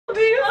Do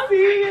you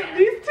see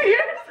these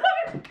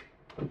tears?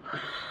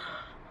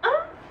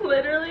 I'm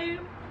literally...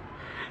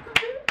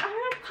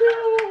 I have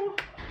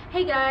to.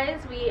 Hey guys,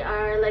 we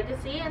are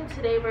Legacy and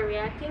today we're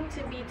reacting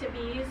to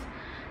BTOB's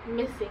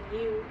Missing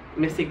You.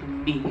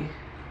 Missing me.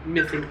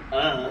 Missing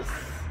us.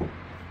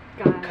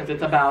 Guys. Because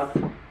it's about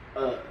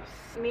us.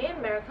 Me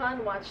and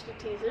Maricon watched the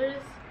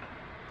teasers.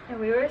 And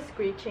we were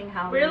screeching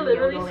how We're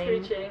literally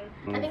yodeling. screeching.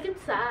 I think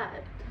it's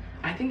sad.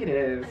 I think it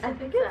is. I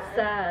think it's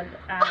sad.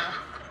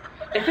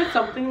 If it's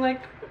something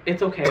like,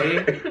 it's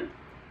okay.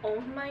 Oh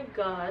my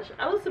gosh,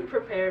 I wasn't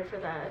prepared for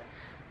that.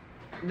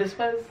 This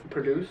was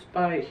produced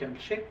by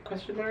Hyunshik,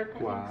 question mark?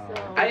 Wow.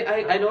 I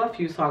think so. I know a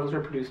few songs were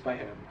produced by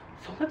him.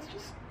 So let's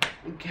just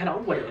get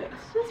on with it.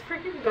 Let's just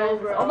freaking go,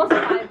 bro. Almost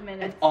 5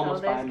 minutes. It's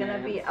almost so there's 5 gonna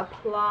be minutes. a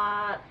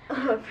plot.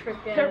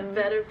 Freaking.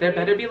 There There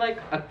better be like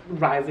a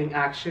rising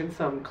action,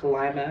 some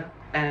climax,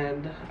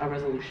 and a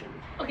resolution.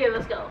 Okay,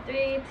 let's go.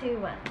 3, 2,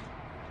 1.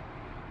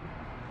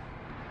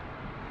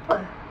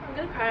 I'm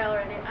gonna cry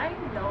already. I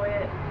know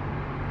it.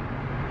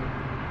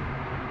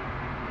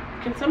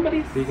 Can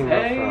somebody Speaking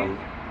say? of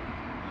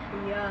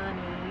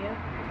Yanni.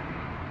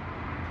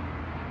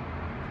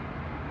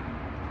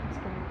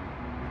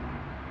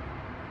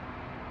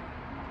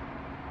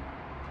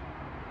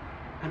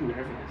 I'm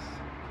nervous.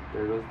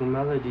 there goes the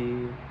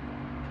melody.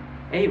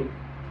 Hey,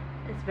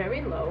 It's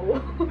very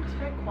low. It's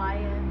very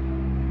quiet.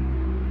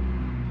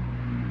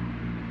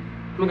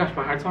 oh my gosh,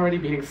 my heart's already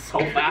beating so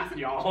fast,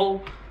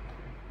 y'all.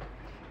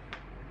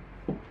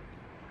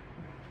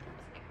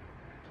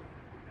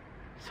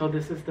 So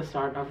this is the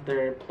start of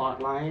their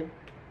plot line.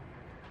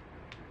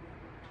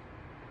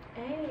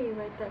 Hey,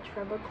 like that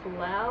treble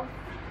clef.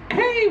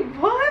 Hey,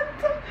 what?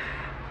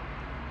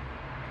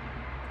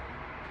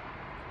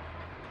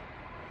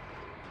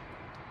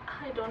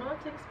 I don't know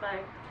what to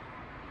expect.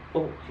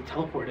 Oh, he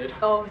teleported.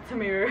 Oh, it's a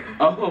mirror.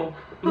 Oh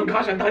my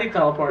gosh, I thought he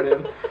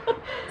teleported.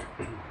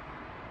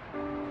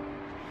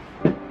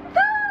 I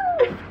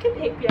freaking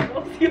hate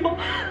pianos, yo.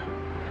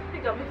 They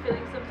got me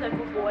feeling some type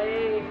of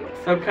way.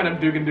 Some kind of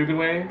Dugan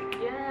way.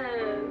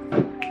 Yes.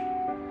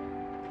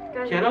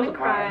 Guys, Piano's I'm gonna a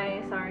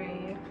cry.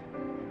 Sorry.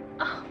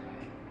 Oh,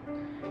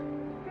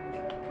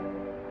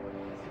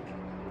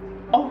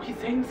 Oh, he's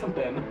saying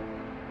something.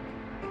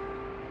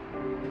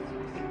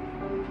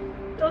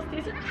 those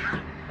teasers.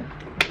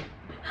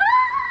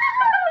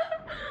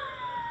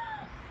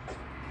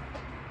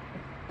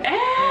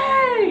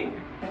 Hey!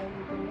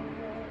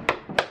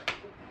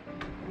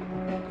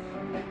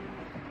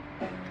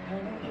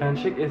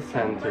 Hyunshik is Oh my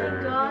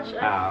center. gosh, I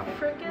Half.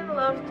 freaking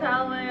love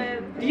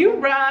talent. You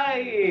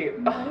right.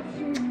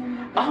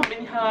 Oh,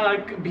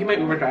 Minhyuk, be my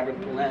Uber driver,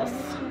 bless.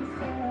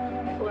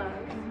 Plus.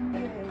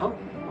 Oh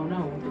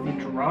no, is he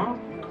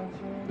drunk?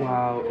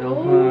 Wow,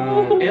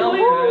 Ooh,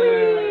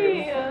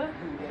 Ilhan. Ilhan.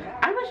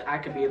 I wish I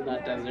could be in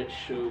that desert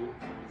shoe.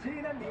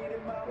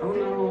 Oh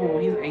no,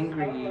 he's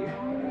angry.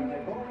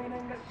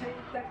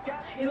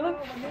 He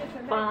looks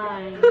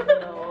fine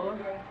though.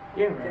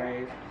 You're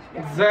right.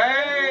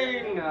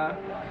 Zang!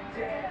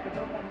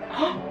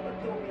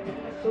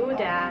 Who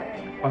dat?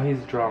 Oh,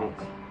 he's drunk.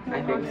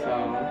 I think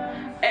so.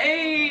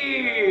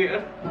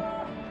 Hey!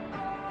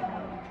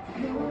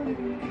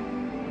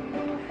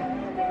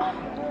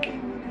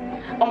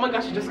 Oh my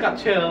gosh, I just got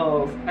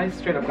chills. I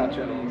straight up got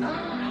chills.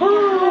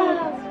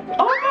 Oh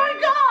my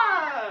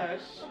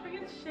gosh! I'm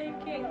freaking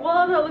shaking.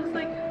 Wow, that looks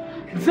like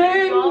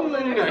Zang!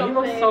 He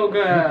looks so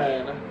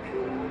good.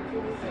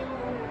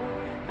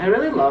 I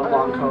really love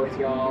long coats,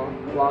 y'all.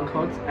 Long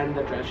coats and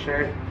the dress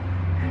shirt.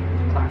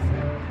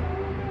 Classic.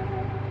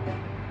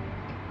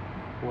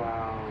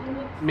 Wow.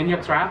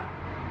 Minhyuk's rap.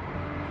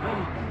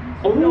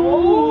 Oh!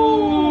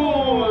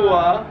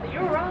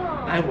 you're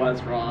wrong. I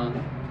was wrong.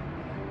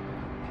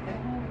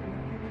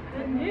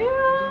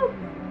 Yeah.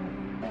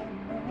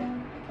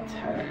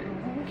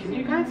 Can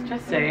you guys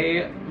just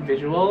say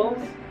visuals?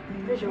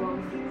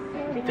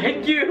 Visuals.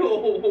 Thank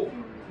you!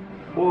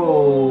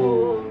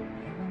 Whoa.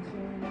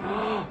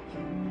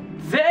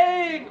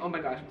 Zang! Oh my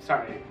gosh,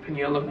 sorry.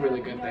 Pena looked really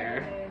good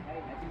there.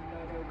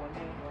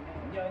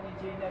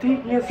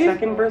 Taking his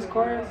second verse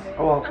chorus?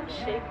 Oh, well, I'm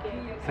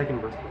shaking. second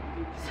verse chorus.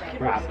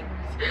 Second Rap.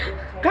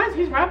 Guys,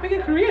 he's rapping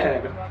in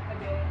Korean.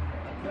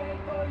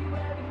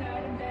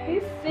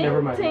 He's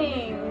Never mind.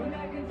 singing.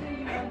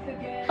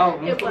 Oh,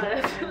 It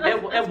was.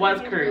 It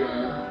was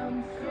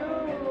Korean.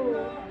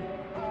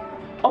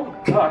 Oh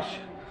gosh.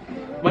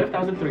 What if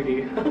that was in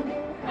 3D?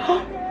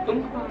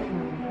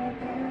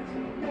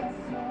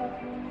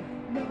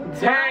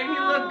 Dang,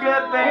 you look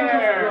good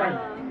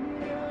there.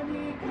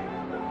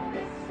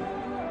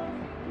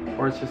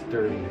 Or it's just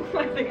dirty.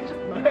 I think it's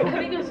just I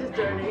think it was just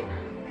dirty.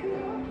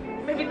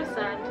 Maybe the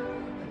sand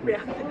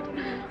reacted.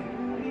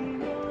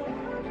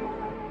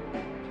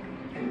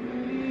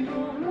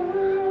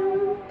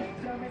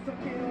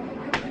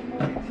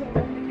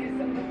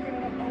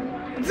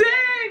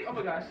 Dang! Oh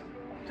my gosh.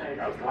 Dang,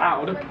 that was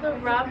loud. Like the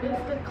rap is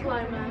the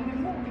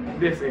climax.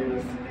 This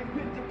is.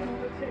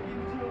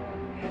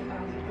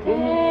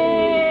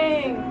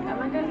 Dang! Am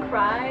I gonna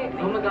cry?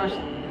 Oh my gosh.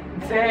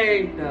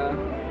 Dang.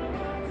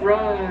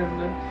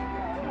 Run.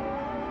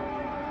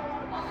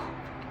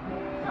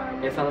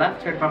 It's a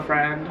left turn, my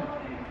friend.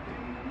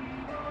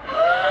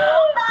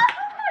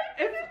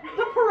 It's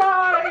the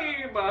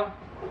prime.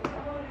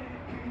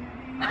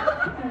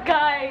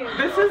 Guys.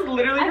 This is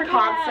literally her I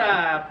can't.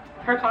 concept.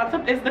 Her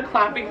concept is the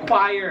clapping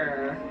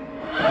choir.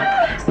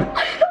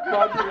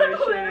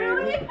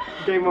 Congratulations.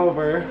 Game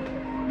over.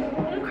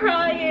 I'm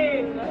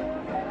crying.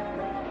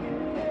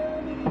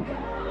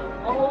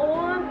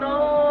 Oh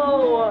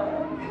no.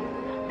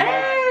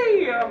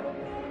 Hey!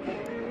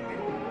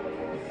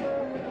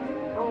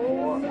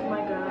 Oh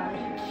my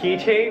gosh. Key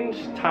change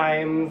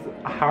times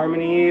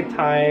harmony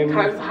times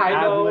High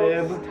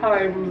ad-lib. notes,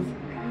 times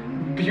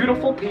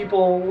beautiful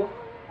people.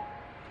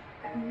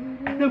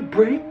 And the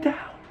breakdown.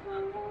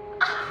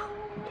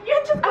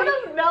 You're just gonna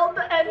melt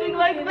the ending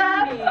like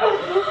that.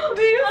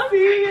 Do you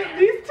see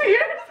these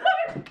tears?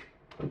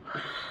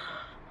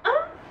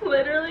 I'm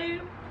literally.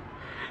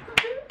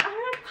 I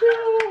have to.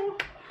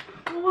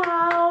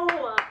 Wow.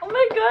 Oh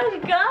my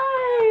gosh,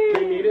 guys.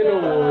 They need an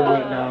award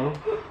right now.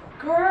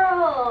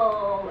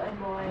 Girl and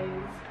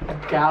boys.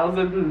 Gals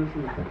and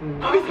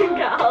Boys and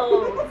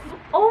gals.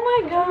 Oh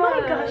my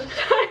gosh.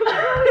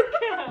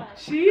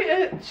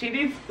 she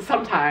needs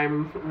some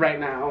time right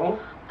now.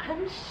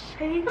 I'm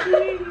shaking.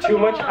 Too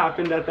much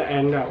happened at the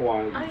end at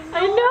once.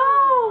 I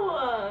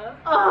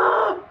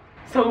know.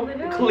 So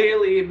Literally.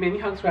 clearly, Min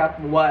Hyung's rap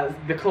was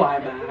the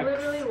climax. It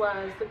literally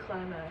was the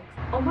climax.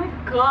 Oh my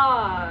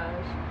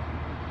gosh.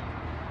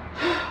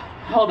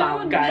 Hold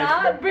on, Do guys.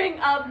 not bring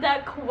up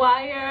that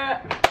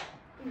choir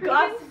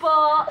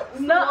gospel.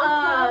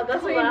 Nuh-uh.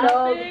 That's when you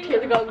know the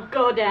kids are gonna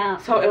go down.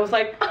 So it was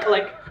like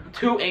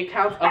 2 8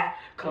 counts of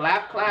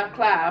clap, clap,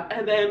 clap,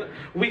 and then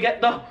we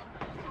get the.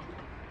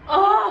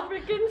 Oh,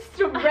 freaking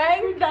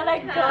strength that I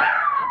got.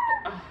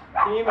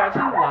 Can you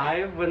imagine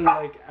live when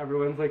like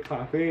everyone's like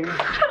clapping?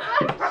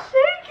 I'm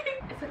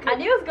shaking. It's okay. I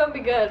knew it was gonna be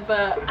good,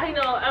 but I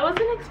know. I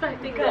wasn't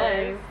expecting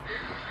this.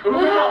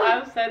 Remember how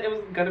I said it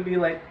was gonna be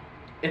like,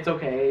 it's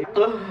okay.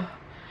 Ugh.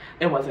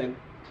 It wasn't,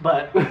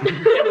 but it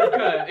was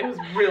good. It was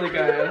really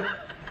good.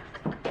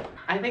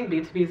 I think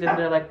BTOB's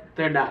in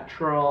their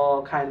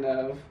natural kind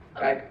of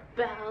like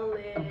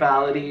Ballad.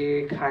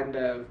 ballady kind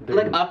of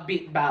like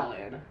upbeat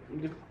ballad,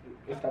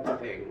 if that's a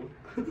thing.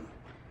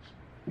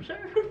 Sure.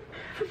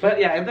 But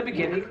yeah, in the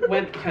beginning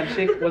when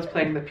Kenshik was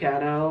playing the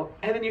piano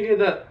and then you hear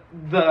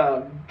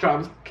the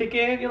drums kick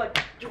in, you're like,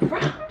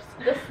 Drums.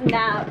 the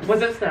snaps.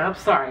 was it snap?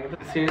 Sorry.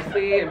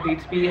 Seriously,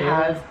 BTOB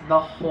has the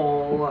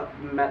whole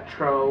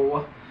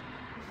metro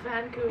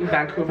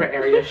Vancouver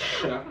area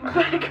shook.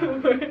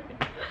 Vancouver.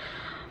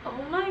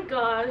 Oh my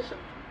gosh.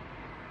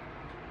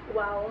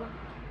 Wow.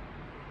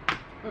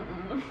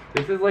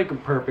 This is like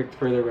perfect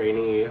for the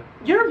rainy.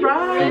 You're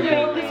right.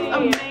 Literally. This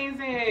is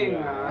amazing.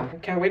 Yeah.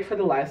 Can't wait for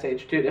the live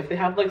stage, dude. If they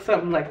have like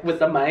something like with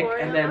the mic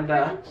and then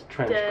the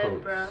Trench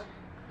coats. Bruh.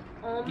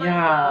 Oh my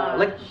yeah,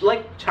 gosh.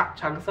 like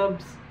Chang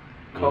Sub's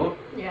coat.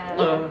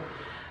 Yeah.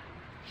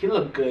 He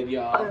looked good,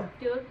 y'all.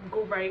 You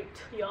look great,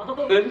 y'all.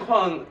 Eun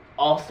Kwang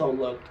also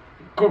looked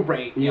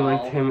great, You y'all.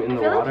 liked him in I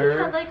the feel water. like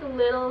he had like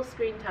little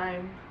screen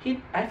time,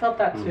 I felt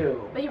that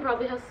too. but he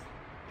probably has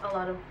a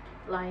lot of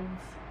lines.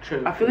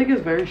 True. I feel like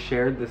it's very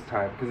shared this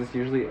time because it's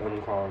usually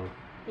Eun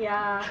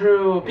Yeah.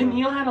 True.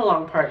 Peniel had a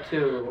long part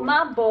too.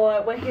 My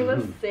boy, when he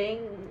was sing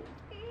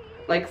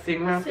Like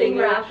sing rapping. Sing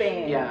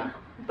rapping. Yeah.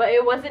 but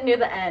it wasn't near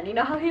the end. You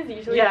know how he's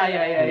usually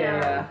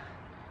Yeah.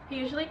 He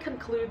usually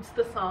concludes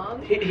the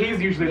song. He's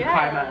usually the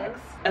Yes. climax.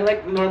 And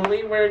like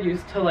normally we're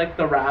used to like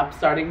the rap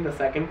starting the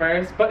second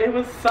verse, but it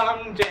was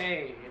Sung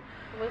Jae.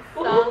 It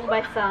was sung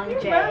by Sung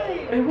You're Jae.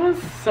 right. It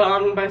was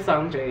sung by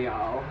Sung Jae,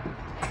 y'all.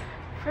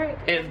 Frick.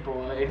 His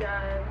boy.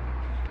 God.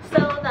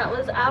 So that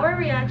was our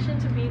reaction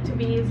to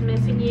BTOB's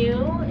Missing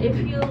You. If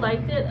you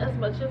liked it as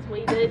much as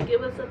we did,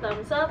 give us a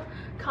thumbs up,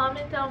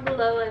 comment down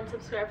below, and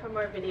subscribe for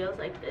more videos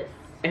like this.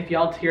 If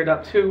y'all teared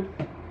up too,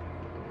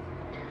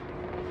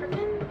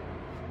 Freaking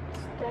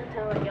stand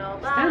talent, y'all.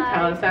 Bye. stand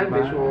talent, stand Bye.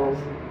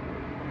 visuals.